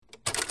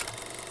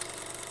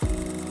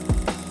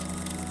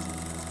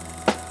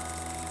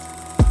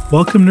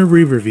Welcome to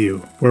Re-Review,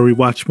 where we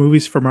watch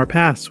movies from our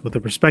past with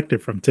a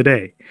perspective from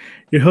today.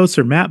 Your hosts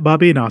are Matt,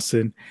 Bobby, and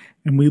Austin,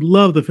 and we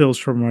love the films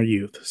from our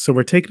youth, so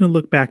we're taking a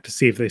look back to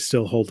see if they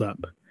still hold up.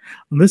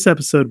 On this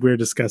episode, we're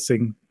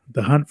discussing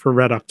The Hunt for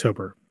Red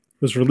October.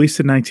 It was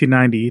released in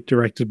 1990,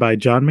 directed by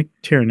John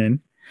McTiernan,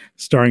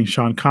 starring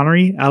Sean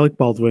Connery, Alec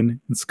Baldwin,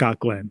 and Scott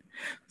Glenn.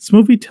 This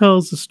movie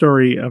tells the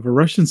story of a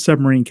Russian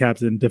submarine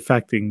captain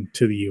defecting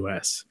to the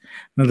U.S.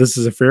 Now, this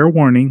is a fair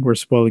warning. We're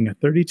spoiling a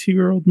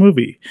 32-year-old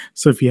movie,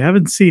 so if you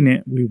haven't seen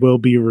it, we will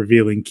be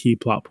revealing key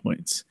plot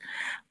points.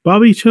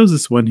 Bobby chose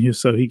this one,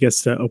 so he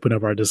gets to open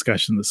up our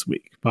discussion this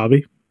week.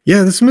 Bobby?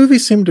 Yeah, this movie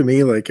seemed to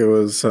me like it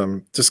was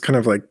just kind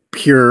of like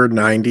pure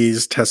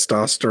 90s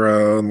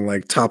testosterone,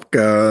 like Top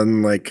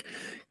Gun, like,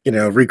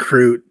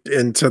 recruit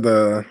into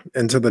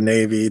the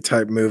Navy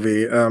type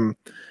movie. I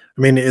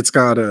mean, it's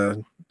got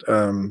a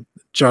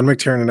John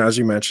McTiernan, as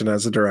you mentioned,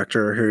 as a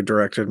director who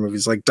directed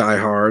movies like Die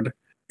Hard,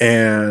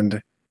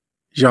 and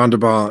Jean de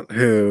Bont,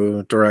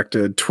 who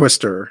directed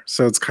Twister.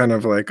 So it's kind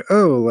of like,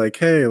 oh, like,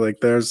 hey, like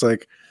there's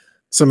like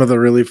some of the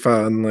really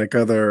fun, like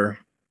other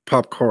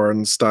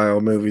popcorn style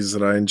movies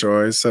that I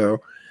enjoy. So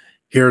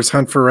here's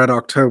Hunt for Red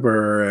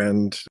October,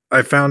 and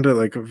I found it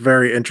like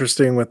very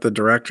interesting with the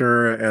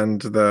director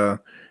and the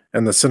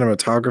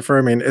cinematographer.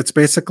 I mean, it's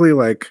basically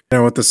like,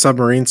 with the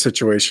submarine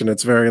situation,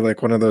 it's very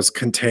like one of those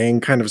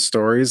contained kind of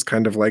stories,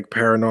 kind of like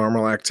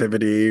Paranormal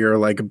Activity or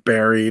like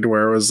Buried,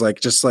 where it was like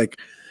just like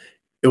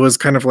it was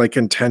kind of like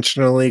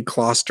intentionally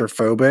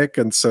claustrophobic,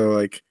 and so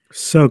like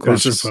So it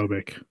was just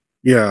claustrophobic.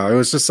 yeah, it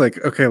was just like,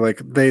 okay,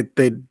 like they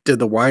did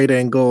the wide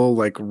angle,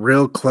 like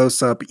real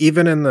close up,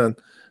 even in the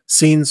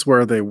scenes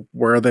where they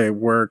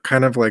were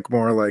kind of like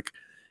more like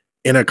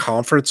in a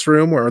conference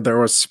room where there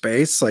was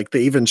space, like they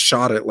even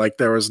shot it like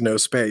there was no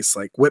space,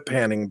 like whip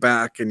panning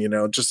back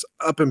and just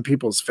up in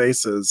people's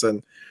faces.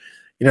 And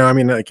I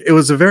mean, like it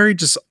was a very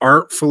just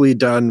artfully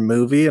done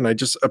movie, and I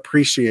just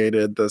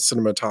appreciated the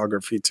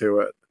cinematography to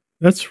it.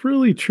 That's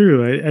really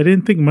true. I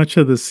didn't think much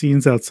of the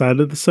scenes outside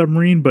of the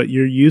submarine, but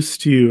you're used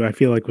to, I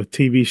feel like, with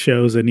TV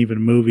shows and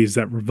even movies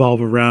that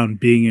revolve around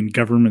being in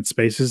government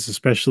spaces,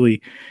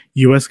 especially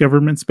US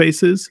government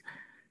spaces.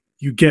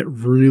 You get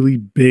really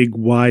big,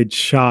 wide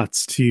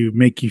shots to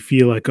make you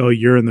feel like, oh,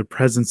 you're in the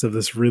presence of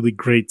this really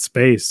great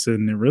space.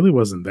 And it really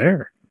wasn't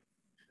there.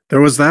 There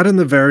was that in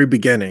the very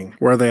beginning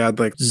where they had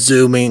like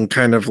zooming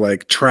kind of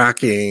like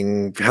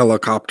tracking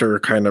helicopter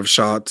kind of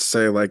shots,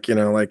 say like,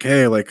 like,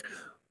 hey, like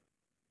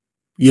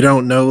you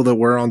don't know that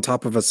we're on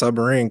top of a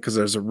submarine because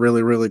there's a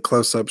really, really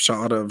close up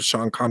shot of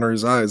Sean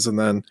Connery's eyes, and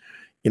then,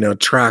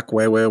 track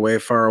way, way, way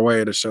far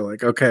away to show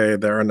like, okay,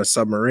 they're in a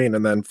submarine.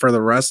 And then for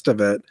the rest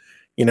of it,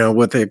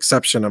 with the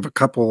exception of a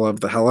couple of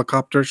the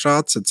helicopter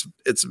shots,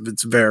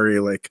 it's very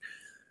like,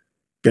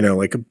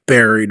 like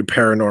buried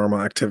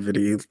Paranormal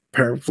Activity,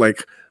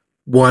 like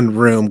one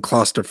room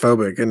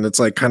claustrophobic, and it's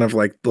like kind of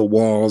like the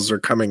walls are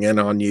coming in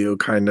on you,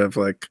 kind of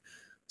like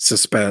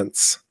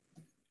suspense.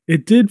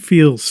 It did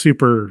feel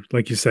super,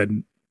 like you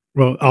said,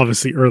 well,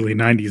 obviously early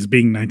 90s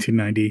being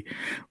 1990,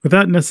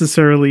 without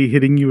necessarily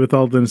hitting you with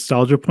all the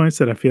nostalgia points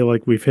that I feel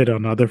like we've hit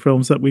on other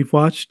films that we've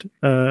watched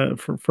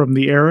from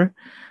the era.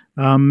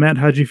 Matt,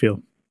 how'd you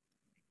feel?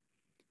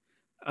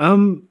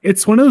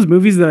 It's one of those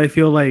movies that I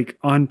feel like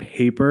on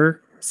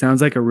paper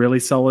sounds like a really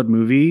solid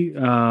movie.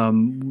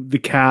 The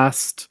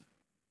cast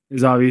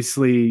is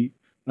obviously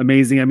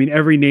amazing. I mean,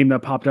 every name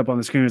that popped up on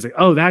the screen was like,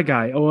 oh, that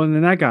guy. Oh, and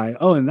then that guy.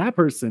 Oh, and that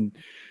person.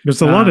 There's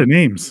a lot of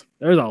names.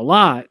 There's a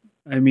lot.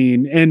 I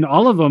mean, and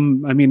all of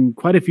them, I mean,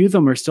 quite a few of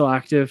them are still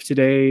active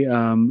today.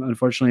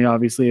 Unfortunately,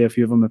 obviously, a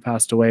few of them have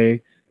passed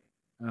away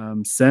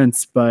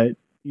since, but,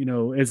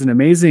 it's an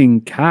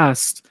amazing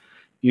cast.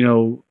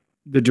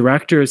 The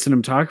director,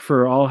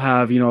 cinematographer all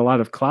have, a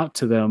lot of clout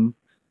to them.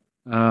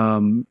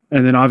 And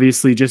then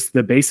obviously just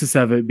the basis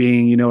of it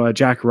being, a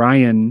Jack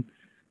Ryan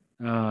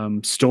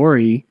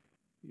story.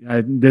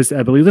 I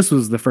believe this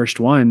was the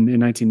first one in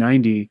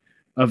 1990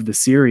 of the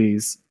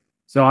series.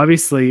 So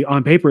obviously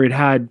on paper, it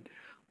had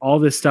all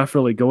this stuff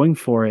really going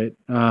for it.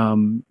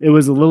 It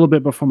was a little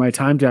bit before my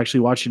time to actually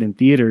watch it in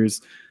theaters.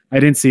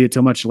 I didn't see it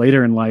till much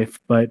later in life,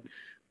 but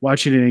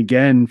watching it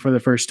again for the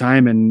first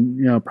time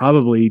in,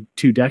 probably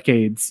 2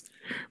 decades.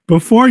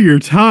 Before your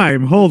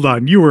time. Hold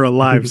on. You were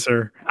alive,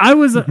 sir. I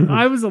was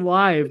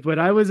alive, but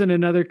I was in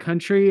another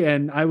country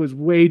and I was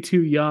way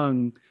too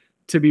young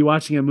to be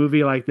watching a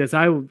movie like this.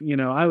 I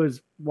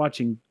was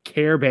watching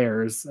Care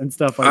Bears and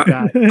stuff like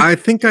that. I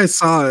think I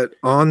saw it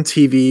on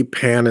TV,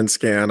 pan and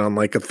scan on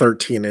like a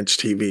 13-inch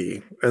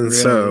TV. And really?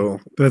 So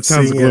that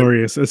sounds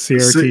glorious. A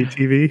CRT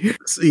TV.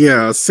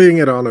 Yeah, seeing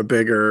it on a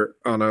bigger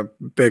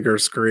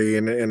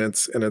screen in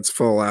its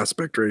full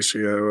aspect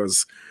ratio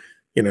is,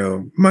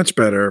 much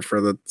better for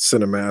the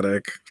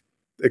cinematic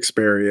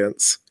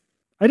experience.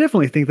 I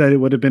definitely think that it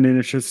would have been an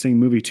interesting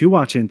movie to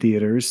watch in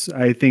theaters.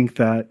 I think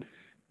that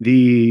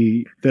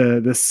the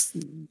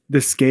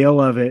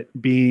scale of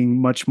it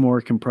being much more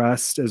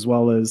compressed, as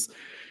well as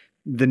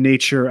the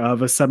nature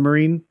of a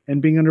submarine and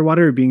being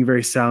underwater, being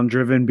very sound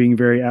driven, being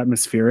very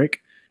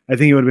atmospheric, I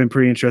think it would have been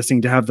pretty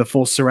interesting to have the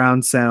full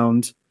surround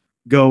sound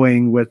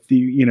going with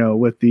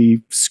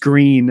the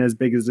screen as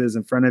big as it is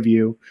in front of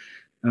you.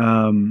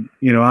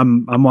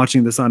 I'm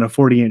watching this on a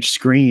 40-inch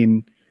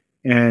screen,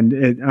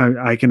 and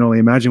I can only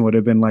imagine what it would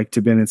have been like to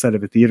have been inside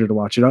of a theater to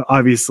watch it.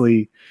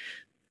 Obviously,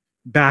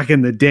 back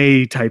in the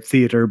day type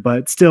theater,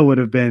 but still would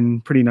have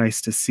been pretty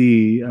nice to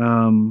see.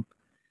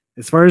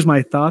 As far as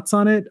my thoughts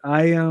on it,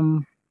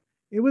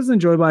 it was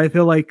enjoyable. I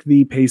feel like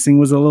the pacing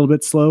was a little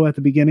bit slow at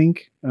the beginning.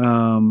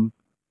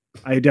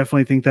 I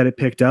definitely think that it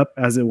picked up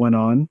as it went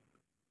on.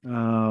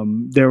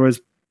 There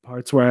was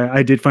parts where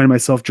I did find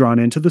myself drawn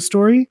into the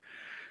story.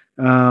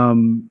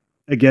 Again,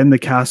 the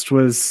cast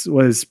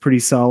was pretty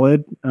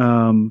solid.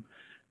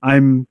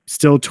 I'm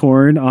still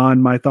torn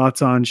on my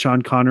thoughts on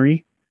Sean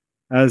Connery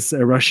as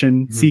a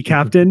Russian sea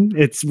captain.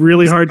 It's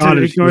really hard to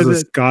ignore the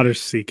Scottish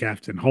sea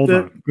captain. Hold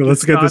on,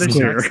 let's get this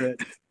clear.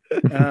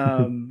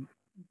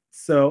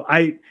 So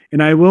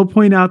I will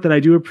point out that I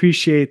do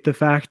appreciate the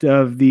fact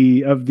of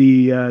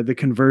the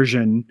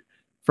conversion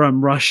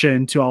from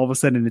Russian to all of a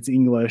sudden it's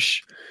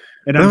English,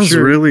 and that was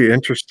really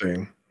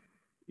interesting.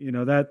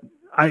 That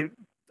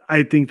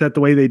I think that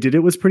the way they did it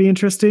was pretty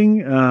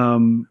interesting.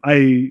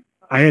 I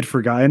had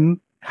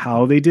forgotten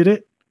how they did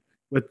it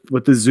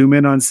with the zoom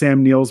in on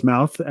Sam Neill's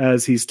mouth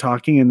as he's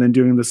talking, and then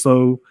doing the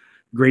slow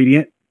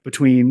gradient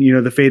between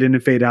the fade in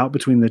and fade out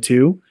between the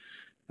two.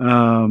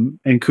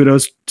 And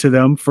kudos to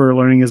them for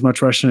learning as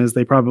much Russian as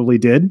they probably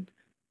did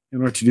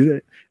in order to do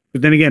that.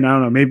 But then again, I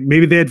don't know,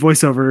 maybe they had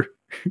voiceover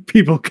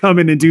people come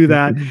in and do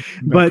that.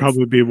 But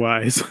probably be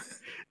wise.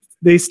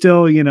 They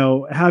still,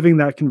 having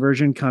that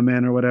conversion come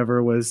in or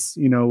whatever was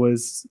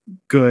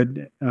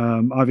good.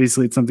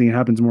 Obviously it's something that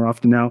happens more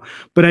often now,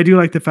 but I do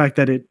like the fact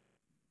that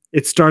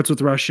it starts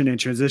with Russian and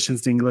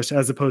transitions to English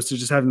as opposed to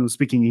just having them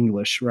speaking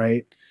English,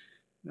 right?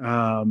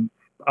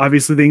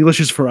 Obviously the English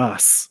is for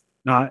us,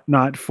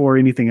 not for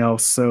anything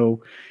else.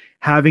 So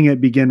having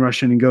it begin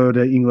Russian and go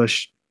to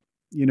English,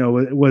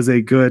 was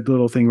a good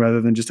little thing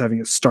rather than just having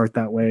it start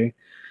that way.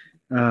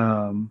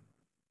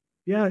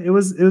 Yeah, it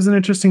was an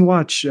interesting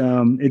watch.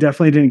 It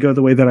definitely didn't go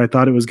the way that I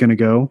thought it was going to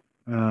go.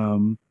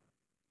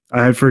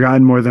 I had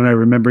forgotten more than I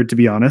remembered, to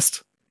be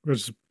honest.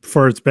 Was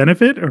for its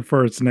benefit or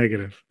for its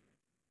negative?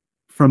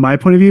 From my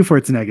point of view, for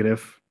its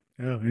negative.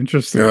 Oh,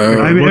 interesting.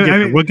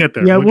 We'll get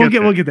there. Yeah, we'll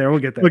get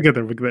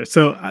there.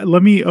 So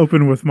let me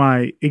open with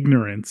my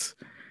ignorance.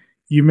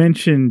 You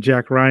mentioned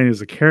Jack Ryan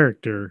as a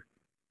character.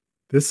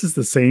 This is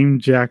the same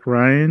Jack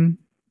Ryan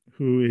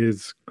who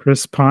is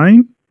Chris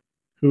Pine,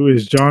 who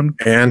is John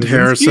and Krasinski?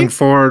 Harrison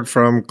Ford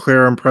from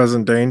Clear and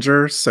Present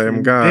Danger.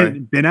 Same guy.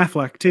 Ben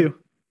Affleck too.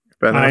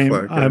 Ben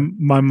Affleck.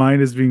 My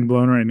mind is being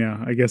blown right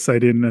now. I guess I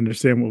didn't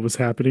understand what was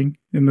happening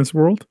in this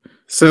world.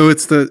 So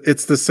it's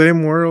the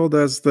same world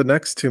as the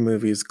next two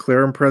movies,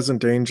 Clear and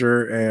Present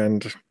Danger,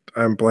 and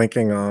I'm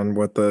blanking on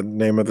what the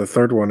name of the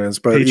third one is.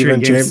 But Patriot even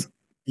Games. James,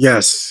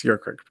 yes, you're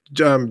correct.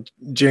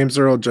 James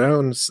Earl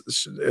Jones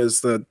is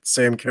the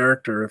same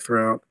character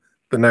throughout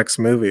the next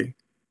movie.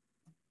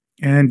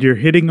 And you're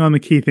hitting on the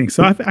key thing.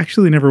 So I've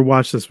actually never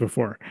watched this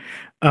before.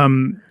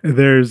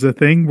 There's a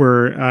thing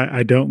where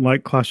I don't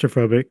like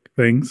claustrophobic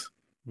things,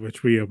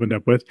 which we opened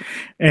up with.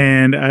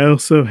 And I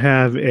also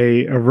have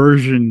an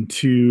aversion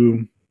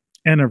to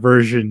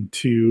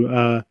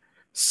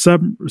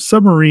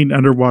submarine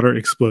underwater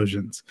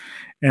explosions.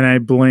 And I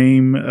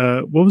blame,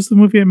 what was the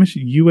movie I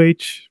mentioned?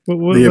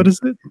 What is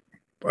it?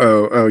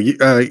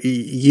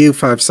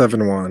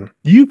 U-571.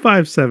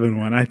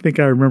 U-571. I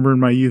think I remember in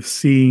my youth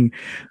seeing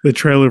the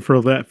trailer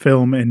for that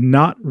film and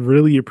not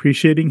really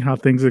appreciating how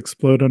things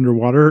explode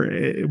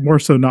underwater, more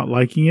so not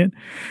liking it.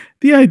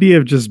 The idea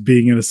of just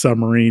being in a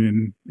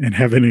submarine and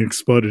having it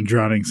explode and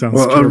drowning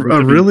sounds terrible.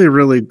 A really,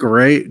 really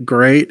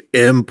great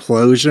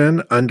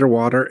implosion,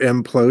 underwater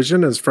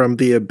implosion is from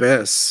The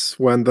Abyss,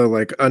 when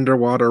the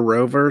underwater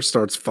rover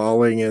starts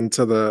falling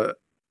into the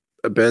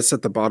abyss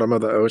at the bottom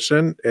of the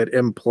ocean. It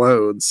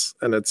implodes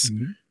and it's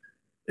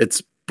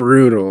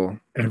brutal.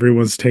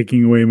 Everyone's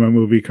taking away my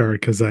movie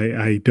card because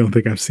I don't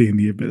think I've seen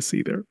The Abyss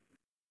either.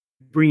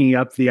 Bringing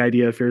up the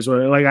idea of fears,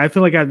 I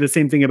feel like I have the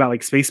same thing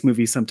about space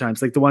movies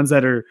sometimes, like the ones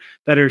that are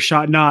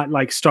shot not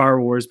like Star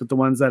Wars, but the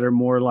ones that are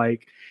more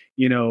like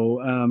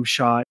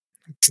shot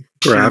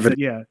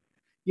Gravity.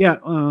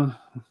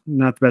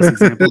 Not the best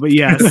example, but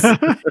yes.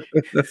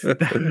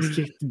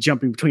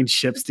 Jumping between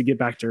ships to get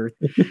back to Earth.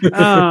 Just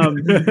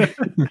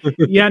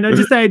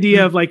the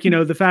idea of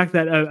the fact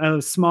that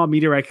a small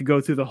meteorite could go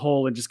through the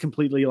hole and just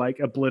completely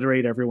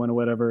obliterate everyone or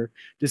whatever.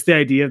 Just the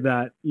idea of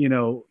that,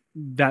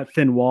 that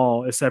thin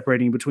wall is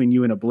separating between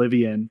you and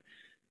oblivion.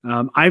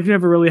 I've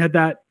never really had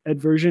that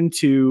aversion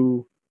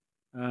to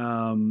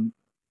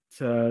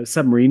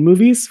submarine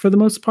movies for the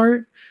most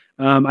part.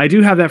 I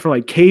do have that for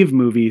cave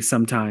movies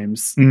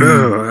sometimes.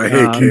 Oh, I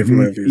hate cave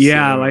movies.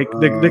 Yeah,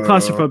 the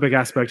claustrophobic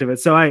aspect of it.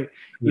 So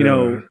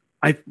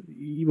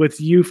with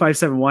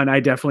U-571, I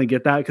definitely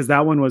get that because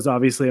that one was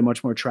obviously a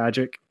much more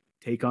tragic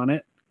take on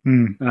it.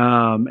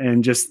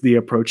 And just the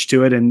approach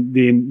to it and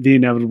the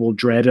inevitable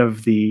dread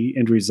of the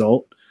end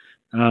result.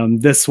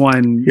 This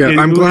one, Yeah,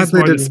 I'm glad was they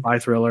more the didn't. spy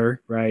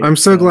thriller, right? I'm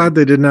so glad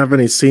they didn't have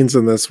any scenes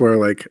in this where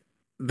like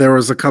there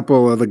was a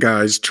couple of the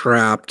guys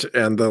trapped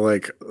and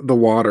the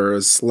water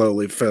is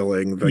slowly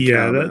filling the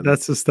Yeah, cabin.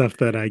 that's the stuff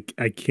that I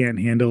can't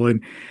handle,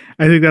 and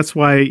I think that's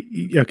why.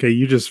 Okay,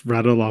 you just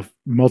rattled off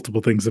multiple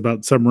things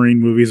about submarine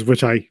movies,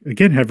 which I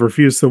again have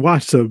refused to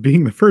watch. So,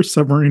 being the first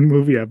submarine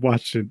movie I've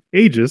watched in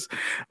ages,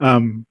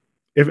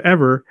 if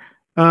ever,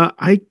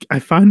 I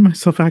find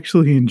myself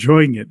actually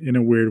enjoying it in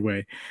a weird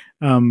way.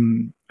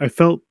 I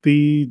felt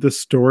the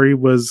story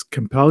was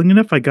compelling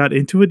enough. I got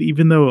into it,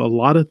 even though a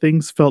lot of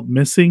things felt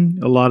missing.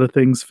 A lot of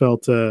things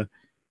felt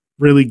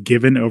really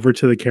given over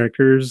to the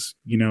characters,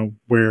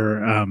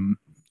 where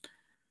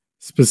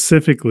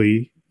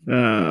specifically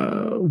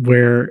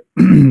where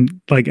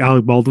like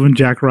Alec Baldwin,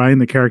 Jack Ryan,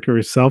 the character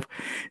himself,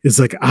 is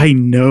like, I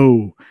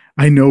know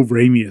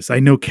Ramius, I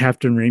know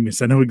Captain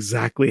Ramius, I know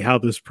exactly how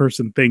this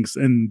person thinks,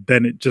 and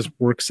then it just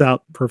works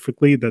out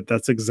perfectly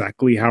that's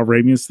exactly how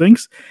Ramius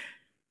thinks.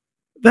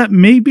 That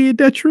may be a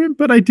detriment,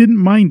 but I didn't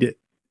mind it.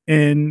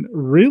 And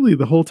really,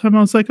 the whole time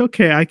I was like,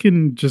 okay, I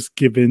can just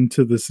give in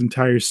to this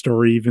entire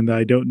story, even though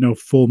I don't know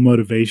full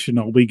motivation.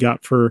 All we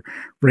got for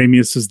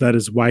Ramius is that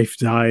his wife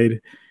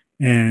died,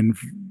 and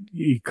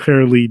he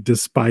clearly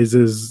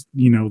despises,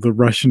 the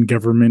Russian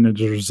government as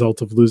a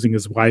result of losing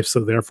his wife.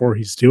 So therefore,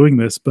 he's doing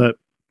this. But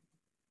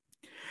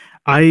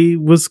I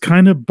was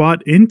kind of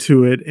bought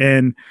into it,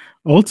 and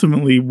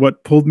ultimately,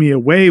 what pulled me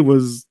away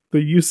was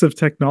the use of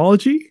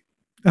technology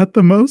at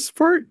the most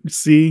part,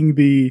 seeing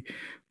the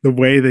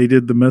way they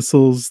did the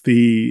missiles,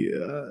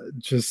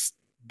 just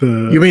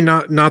the. You mean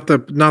not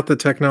the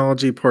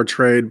technology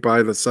portrayed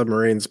by the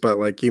submarines, but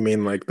like you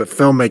mean like the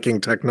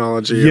filmmaking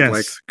technology of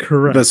like Yes,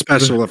 correct. the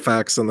special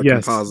effects and the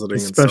compositing the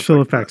and special stuff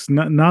like effects,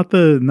 not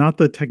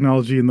the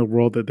technology in the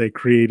world that they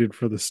created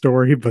for the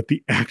story, but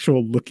the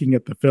actual looking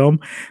at the film.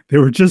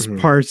 There were just Mhm.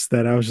 parts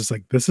that I was just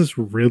like, this is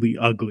really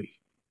ugly.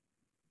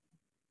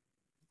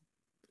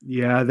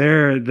 Yeah,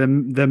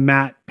 the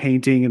matte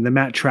painting and the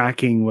matte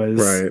tracking was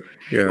Right.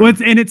 Yeah. well,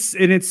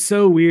 it's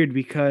so weird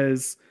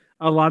because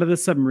a lot of the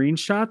submarine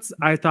shots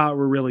I thought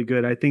were really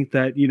good. I think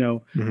that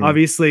Mhm.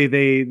 obviously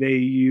they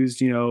used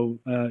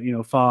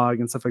fog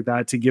and stuff like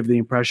that to give the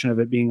impression of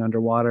it being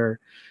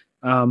underwater.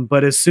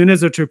 But as soon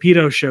as a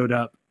torpedo showed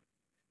up,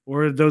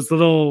 or those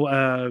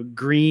little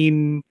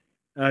green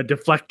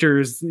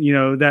deflectors,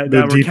 The that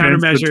were defense, the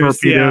countermeasures,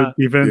 torpedo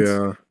defense.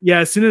 Yeah. yeah,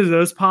 as soon as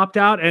those popped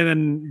out, and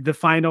then the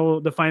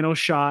final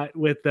shot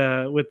with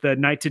the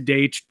night to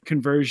day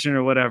conversion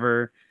or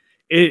whatever,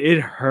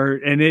 it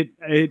hurt, and it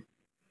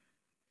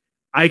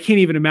I can't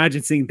even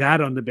imagine seeing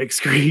that on the big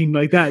screen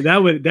like that.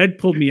 That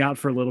pulled me out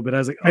for a little bit. I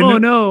was like, oh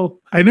no.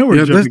 I know we're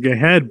Yeah, jumping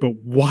ahead, but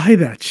why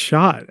that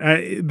shot?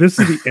 This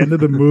is the end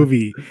of the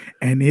movie,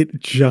 and it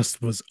just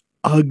was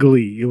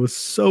ugly. It was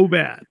so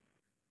bad.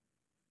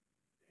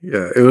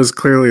 Yeah, it was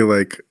clearly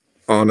like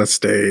on a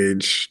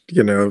stage,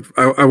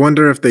 I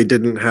wonder if they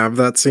didn't have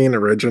that scene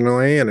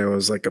originally and it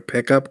was like a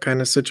pickup kind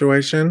of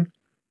situation.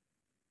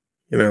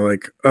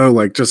 Like, oh,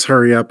 like just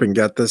hurry up and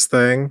get this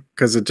thing.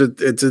 Cause it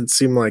did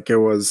seem like it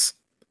was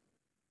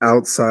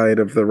outside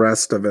of the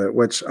rest of it,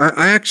 which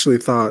I actually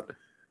thought,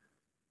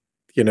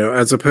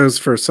 as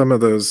opposed for some of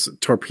those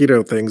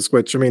torpedo things,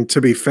 which I mean,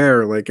 to be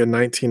fair, like in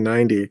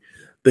 1990,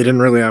 they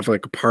didn't really have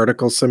like a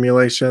particle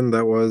simulation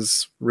that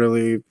was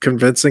really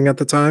convincing at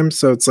the time.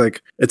 So it's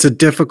like it's a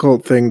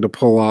difficult thing to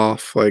pull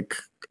off, like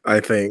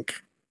I think.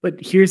 But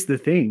here's the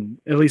thing,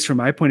 at least from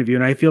my point of view,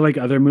 and I feel like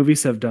other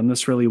movies have done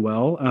this really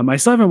well. I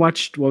still haven't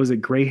watched, what was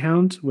it,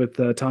 Greyhound with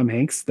Tom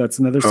Hanks. That's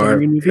another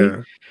submarine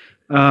movie.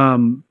 Yeah.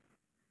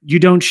 You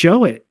don't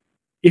show it.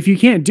 If you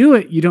can't do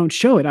it, you don't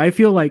show it. I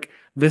feel like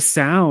the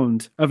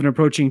sound of an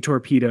approaching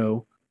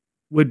torpedo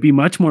would be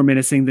much more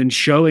menacing than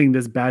showing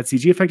this bad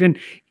CG effect. And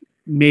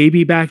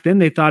maybe back then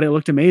they thought it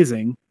looked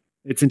amazing.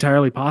 It's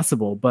entirely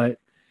possible, but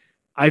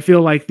I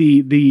feel like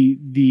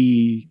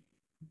the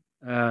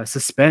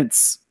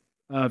suspense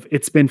of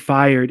it's been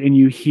fired and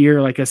you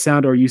hear like a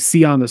sound, or you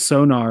see on the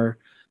sonar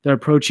the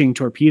approaching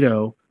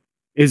torpedo,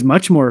 is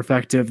much more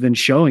effective than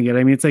showing it.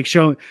 I mean, it's like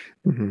showing.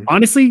 Mhm.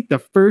 Honestly, the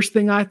first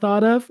thing I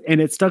thought of, and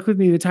it stuck with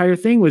me the entire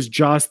thing, was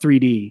Jaws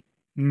 3D.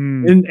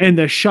 And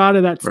the shot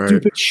of that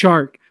stupid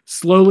shark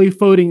slowly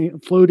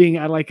floating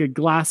at like a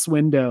glass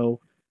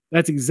window.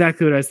 That's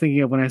exactly what I was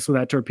thinking of when I saw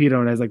that torpedo,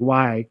 and I was like,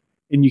 why?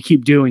 And you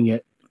keep doing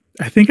it.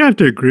 I think I have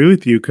to agree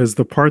with you, because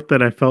the part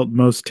that I felt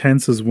most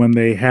tense is when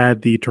they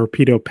had the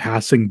torpedo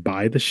passing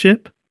by the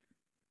ship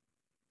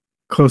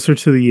closer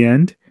to the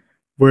end,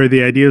 where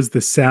the idea is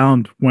the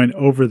sound went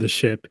over the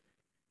ship,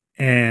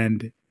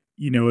 and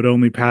it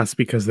only passed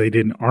because they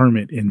didn't arm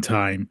it in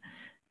time.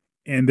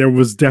 And there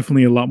was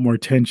definitely a lot more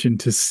tension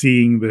to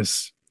seeing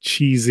this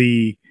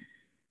cheesy,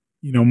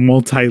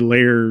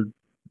 multi-layered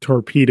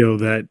torpedo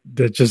that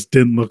just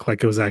didn't look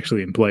like it was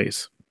actually in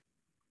place.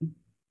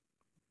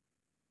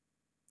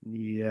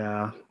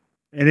 Yeah.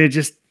 And it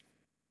just,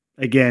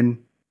 again,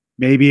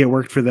 maybe it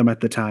worked for them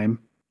at the time.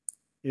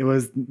 It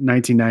was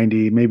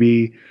 1990.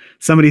 Maybe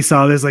somebody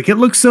saw this, like, it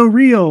looks so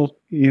real.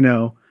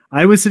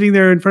 I was sitting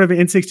there in front of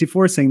an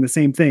N64 saying the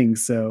same thing.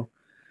 So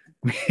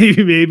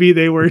maybe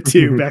they were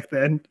too back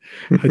then.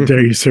 How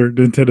dare you, sir?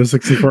 Nintendo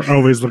 64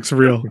 always looks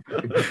real.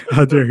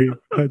 How dare you?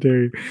 How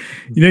dare you?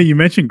 You know, you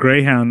mentioned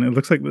Greyhound. It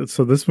looks like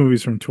so. This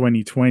movie's from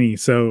 2020.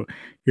 So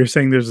you're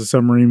saying there's a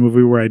submarine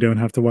movie where I don't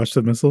have to watch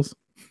the missiles?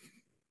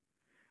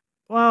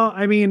 Well,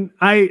 I mean,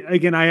 I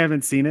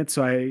haven't seen it,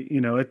 so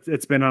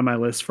it's been on my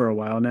list for a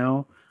while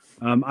now.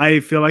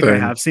 I feel like I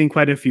have seen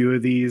quite a few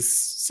of these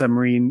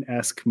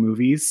submarine-esque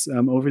movies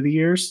over the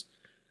years.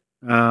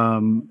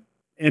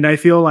 And I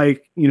feel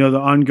like, the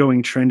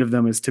ongoing trend of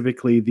them is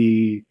typically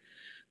the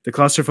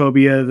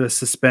claustrophobia, the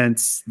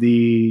suspense,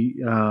 the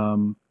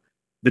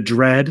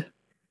dread,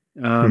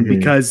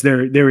 because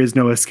there is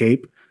no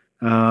escape.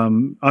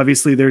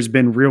 Obviously, there's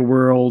been real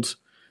world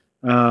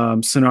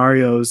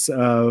scenarios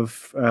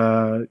of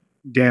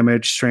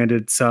damage,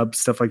 stranded subs,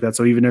 stuff like that.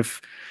 So even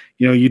if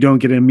you don't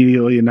get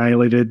immediately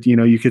annihilated,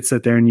 you could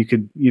sit there and you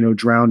could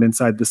drown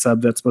inside the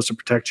sub that's supposed to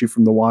protect you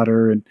from the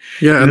water. And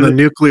and the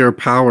nuclear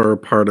power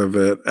part of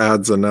it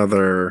adds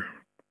another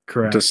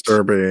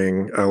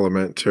disturbing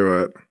element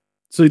to it.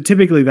 So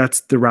typically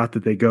that's the route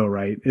that they go,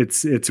 right?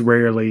 It's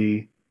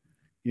rarely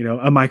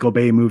a Michael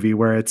Bay movie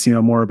where it's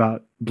more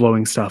about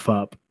blowing stuff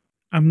up.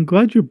 I'm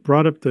glad you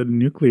brought up the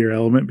nuclear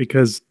element,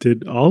 because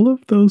did all of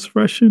those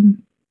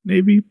Russian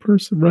Navy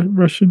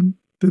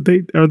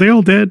are they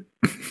all dead?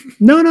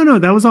 No.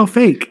 That was all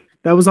fake.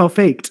 That was all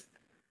faked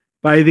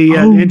by the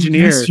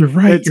engineer. Yes, you're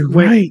right.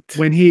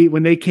 When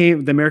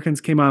the Americans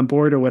came on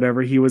board or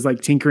whatever, he was like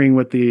tinkering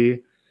with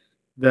the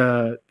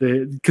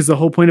because the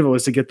whole point of it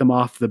was to get them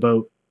off the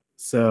boat.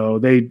 So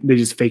they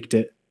just faked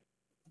it.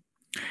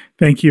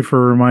 Thank you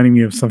for reminding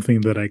me of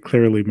something that I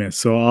clearly missed.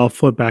 So I'll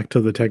flip back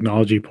to the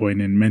technology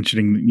point and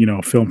mentioning,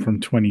 a film from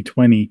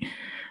 2020.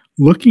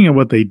 Looking at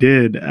what they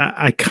did,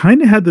 I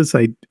kind of had this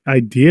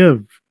idea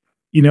of,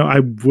 I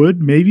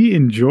would maybe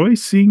enjoy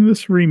seeing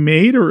this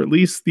remade, or at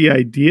least the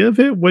idea of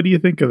it. What do you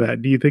think of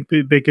that? Do you think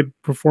that they could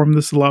perform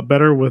this a lot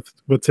better with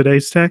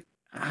today's tech?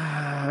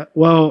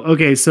 Well,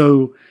 okay,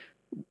 so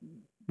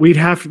we'd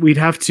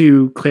have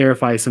to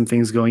clarify some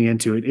things going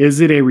into it. Is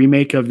it a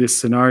remake of this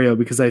scenario?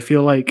 Because I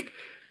feel like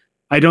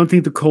I don't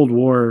think the Cold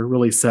War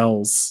really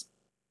sells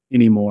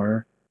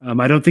anymore.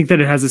 I don't think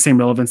that it has the same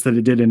relevance that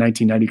it did in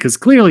 1990, because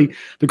clearly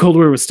the Cold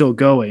War was still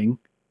going.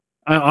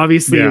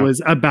 Obviously, it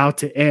was about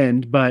to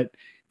end, but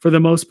for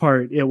the most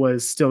part, it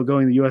was still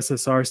going. The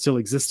USSR still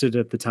existed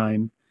at the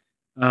time.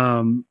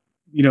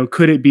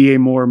 Could it be a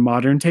more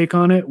modern take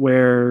on it,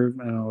 where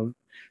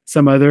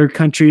some other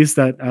countries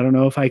that I don't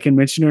know if I can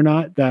mention or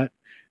not, that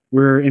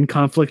we're in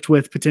conflict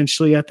with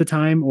potentially at the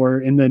time or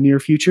in the near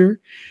future,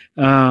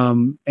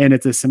 and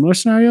it's a similar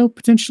scenario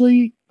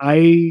potentially?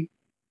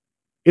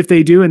 If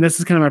they do, and this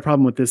is kind of my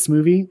problem with this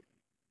movie,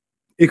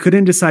 it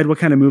couldn't decide what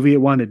kind of movie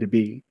it wanted to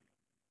be.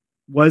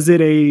 Was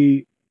it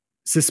a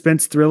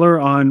suspense thriller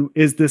on,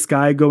 is this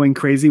guy going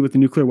crazy with the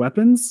nuclear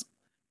weapons?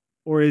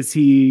 Or is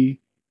he,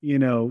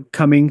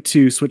 coming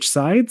to switch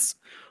sides?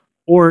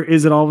 Or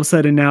is it all of a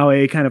sudden now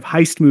a kind of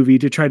heist movie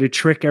to try to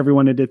trick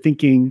everyone into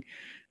thinking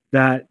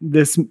that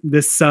this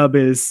sub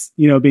is,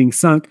 being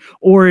sunk?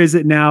 Or is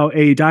it now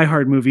a Die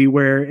Hard movie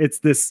where it's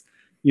this,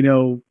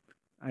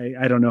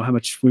 I don't know how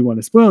much we want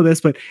to spoil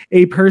this, but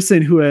a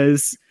person who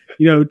has,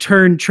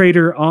 turned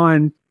traitor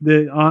on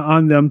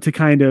them to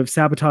kind of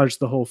sabotage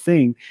the whole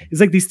thing.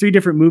 It's like these three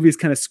different movies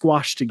kind of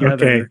squashed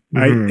together.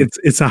 Okay.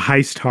 It's a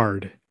heist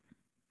hard.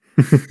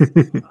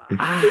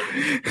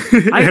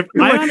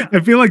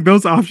 I feel like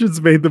those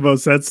options made the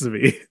most sense to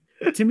me.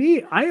 To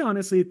me, I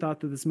honestly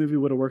thought that this movie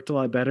would have worked a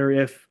lot better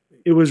if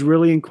it was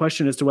really in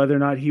question as to whether or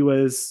not he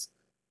was,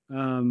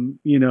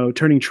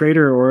 turning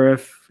traitor, or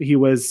if he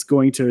was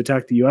going to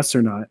attack the U.S.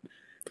 or not.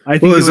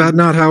 Is that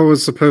not how it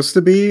was supposed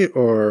to be?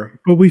 Or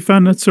but we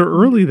found out so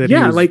early that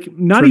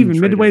not even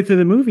midway through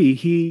the movie,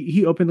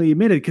 he openly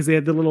admitted, because they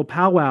had the little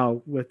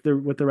powwow with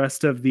the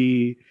rest of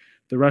the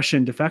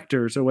Russian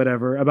defectors or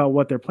whatever about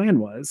what their plan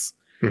was.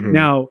 Mm-hmm.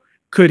 Now,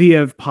 could he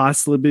have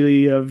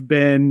possibly have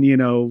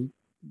been,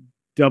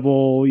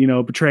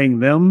 double, betraying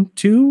them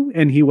too,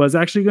 and he was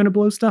actually going to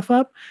blow stuff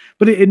up?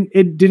 But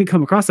it didn't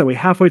come across that way.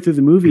 Halfway through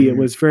the movie, it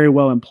was very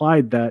well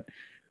implied that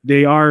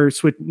they are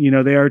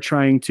they are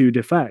trying to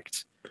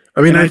defect. I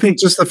mean, I think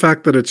just the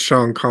fact that it's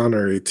Sean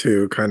Connery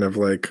too kind of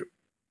like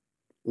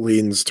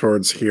leans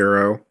towards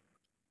hero.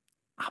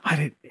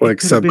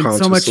 Like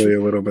subconsciously a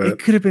little bit. It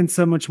could have been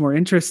so much more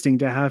interesting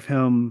to have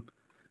him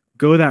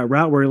go that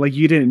route where like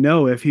you didn't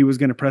know if he was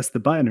going to press the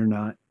button or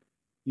not.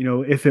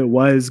 If it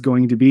was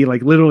going to be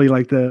like literally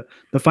like the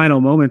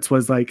final moments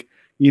was like,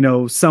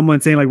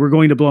 someone saying like, we're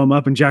going to blow him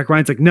up. And Jack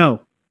Ryan's like,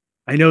 no,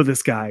 I know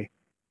this guy.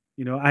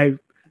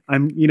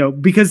 I'm,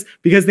 because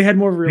they had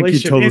more of a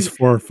relationship. He told us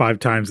 4 or 5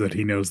 times that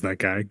he knows that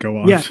guy. Go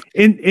on. Yeah.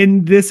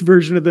 In this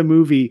version of the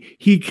movie,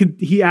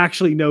 he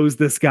actually knows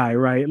this guy,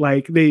 right?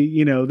 Like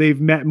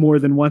they've met more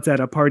than once at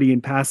a party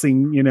and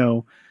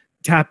passing,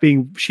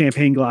 tapping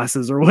champagne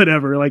glasses or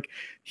whatever. Like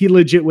he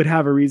legit would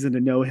have a reason to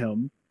know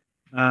him.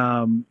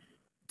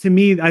 To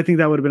me, I think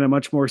that would have been a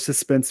much more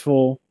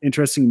suspenseful,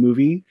 interesting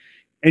movie.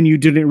 and you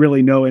didn't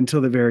really know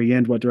until the very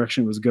end what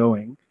direction it was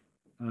going.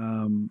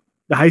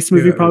 The heist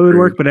movie probably would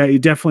work, but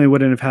it definitely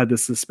wouldn't have had the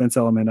suspense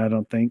element, I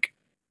don't think.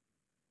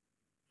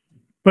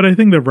 But I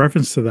think the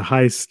reference to the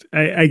heist,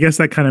 I guess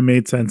that kind of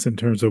made sense in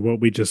terms of what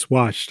we just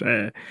watched.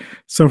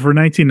 So for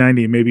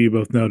 1990, maybe you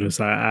both notice,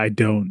 I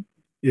don't.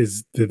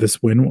 Did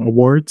this win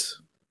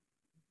awards?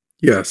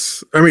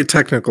 Yes. I mean,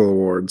 technical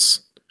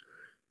awards.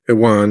 It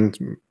won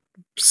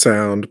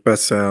sound,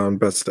 best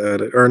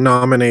edit, or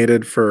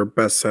nominated for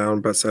best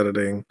sound, best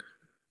editing,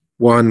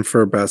 won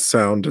for best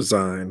sound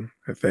design,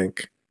 I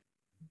think.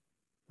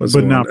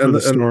 But not for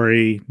the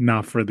story,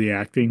 not for the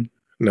acting.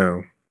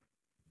 No.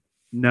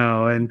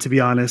 No, and to be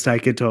honest, I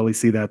could totally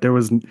see that. There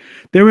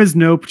was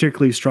no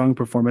particularly strong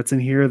performance in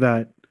here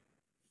that,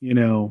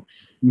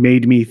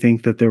 made me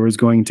think that there was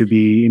going to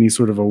be any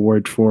sort of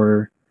award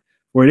for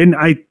it. And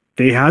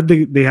they had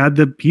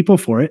the people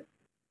for it.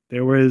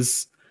 There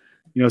was,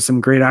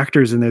 some great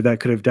actors in there that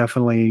could have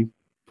definitely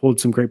pulled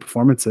some great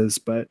performances,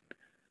 but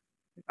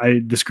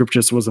the script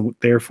just wasn't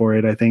there for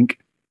it, I think.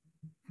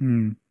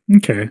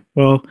 Okay.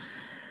 Well,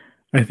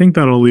 I think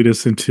that'll lead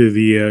us into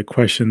the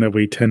question that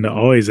we tend to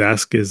always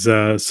ask is,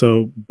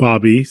 so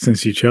Bobby,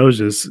 since you chose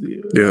this,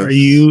 yes.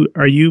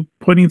 Are you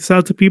pointing this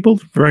out to people,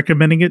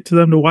 recommending it to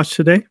them to watch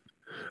today?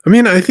 I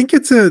mean, I think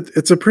it's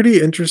a pretty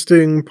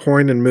interesting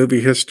point in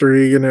movie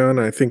history, and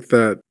I think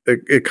that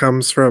it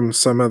comes from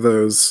some of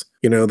those,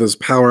 those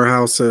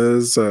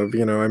powerhouses of,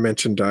 I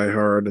mentioned Die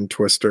Hard and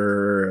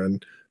Twister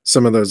and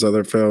some of those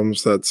other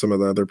films that some of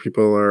the other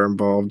people are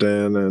involved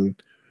in.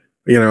 And,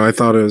 I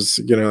thought it was,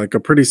 like a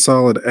pretty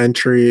solid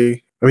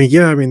entry. I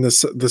mean,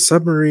 the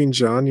submarine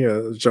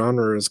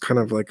genre is kind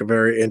of like a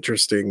very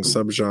interesting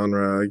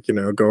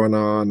subgenre, going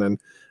on. And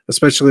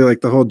especially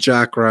like the whole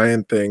Jack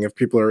Ryan thing. If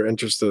people are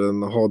interested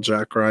in the whole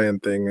Jack Ryan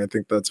thing, I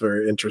think that's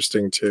very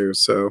interesting too.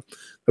 So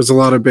there's a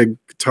lot of big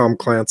Tom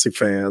Clancy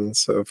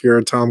fans. So if you're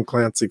a Tom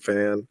Clancy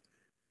fan,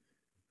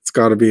 it's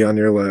got to be on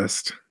your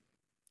list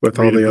with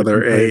all the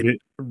other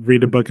 8.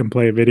 Read a book and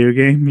play a video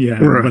game.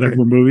 Yeah, right.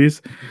 Whatever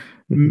movies.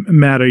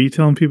 Matt, are you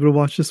telling people to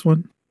watch this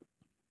one?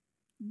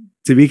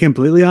 To be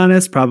completely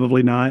honest,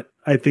 probably not.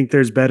 I think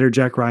there's better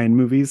Jack Ryan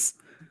movies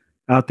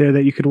out there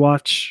that you could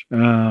watch.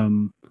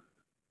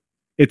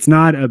 It's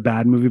not a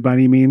bad movie by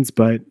any means,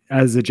 but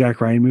as a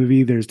Jack Ryan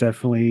movie, there's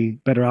definitely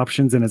better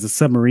options. And as a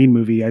submarine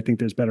movie, I think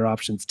there's better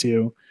options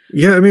too.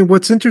 Yeah, I mean,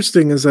 what's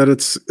interesting is that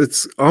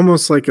it's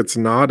almost like it's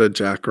not a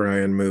Jack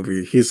Ryan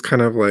movie. He's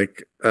kind of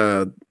like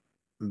a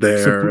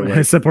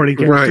supporting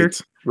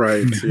character.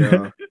 Right,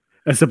 yeah.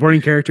 A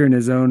supporting character in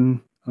his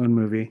own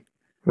movie.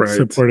 Right.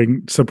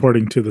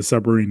 Supporting to the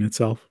submarine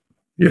itself.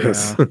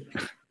 Yes.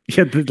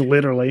 Yeah,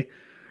 literally.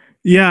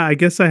 Yeah, I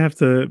guess I have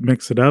to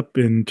mix it up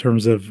in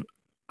terms of,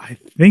 I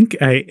think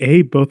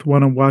I both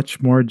want to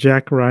watch more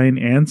Jack Ryan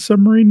and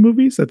submarine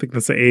movies. I think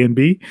that's A and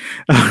B.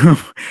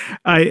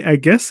 I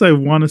guess I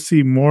want to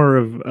see more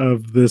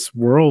of this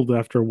world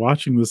after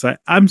watching this.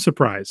 I'm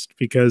surprised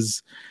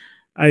because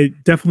I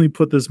definitely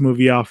put this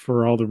movie off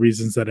for all the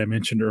reasons that I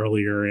mentioned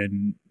earlier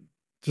and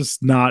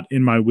just not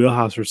in my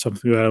wheelhouse or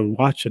something that I would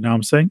watch. And now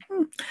I'm saying,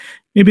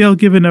 maybe I'll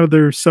give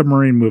another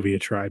submarine movie a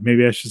try.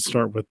 Maybe I should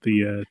start with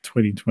the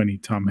 2020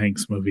 Tom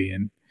Hanks movie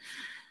and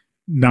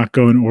not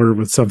go in order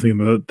with something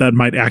that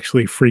might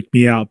actually freak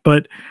me out.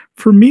 But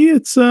for me,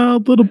 it's a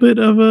little bit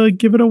of a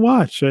give it a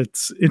watch.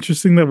 It's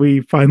interesting that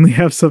we finally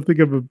have something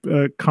of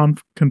a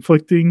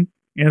conflicting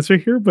answer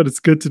here, but it's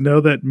good to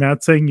know that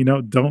Matt's saying,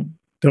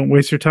 don't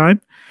waste your time.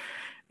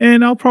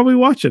 And I'll probably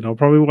watch it. I'll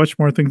probably watch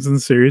more things in the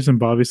series. And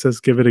Bobby says,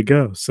 give it a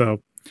go. So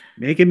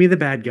making me the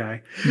bad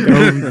guy.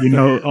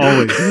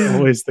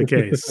 Always the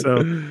case.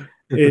 So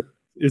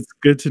it's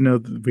good to know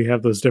that we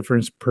have those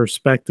different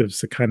perspectives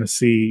to kind of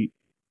see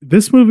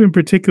this movie in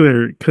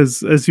particular,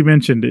 because as you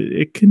mentioned,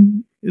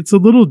 it's a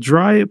little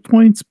dry at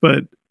points,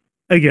 but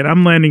again,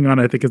 I'm landing on,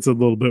 I think it's a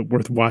little bit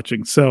worth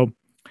watching. So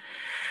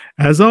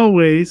as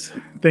always,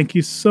 thank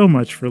you so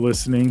much for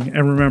listening.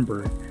 And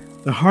remember,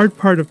 the hard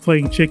part of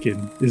playing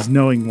chicken is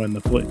knowing when to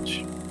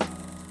flinch.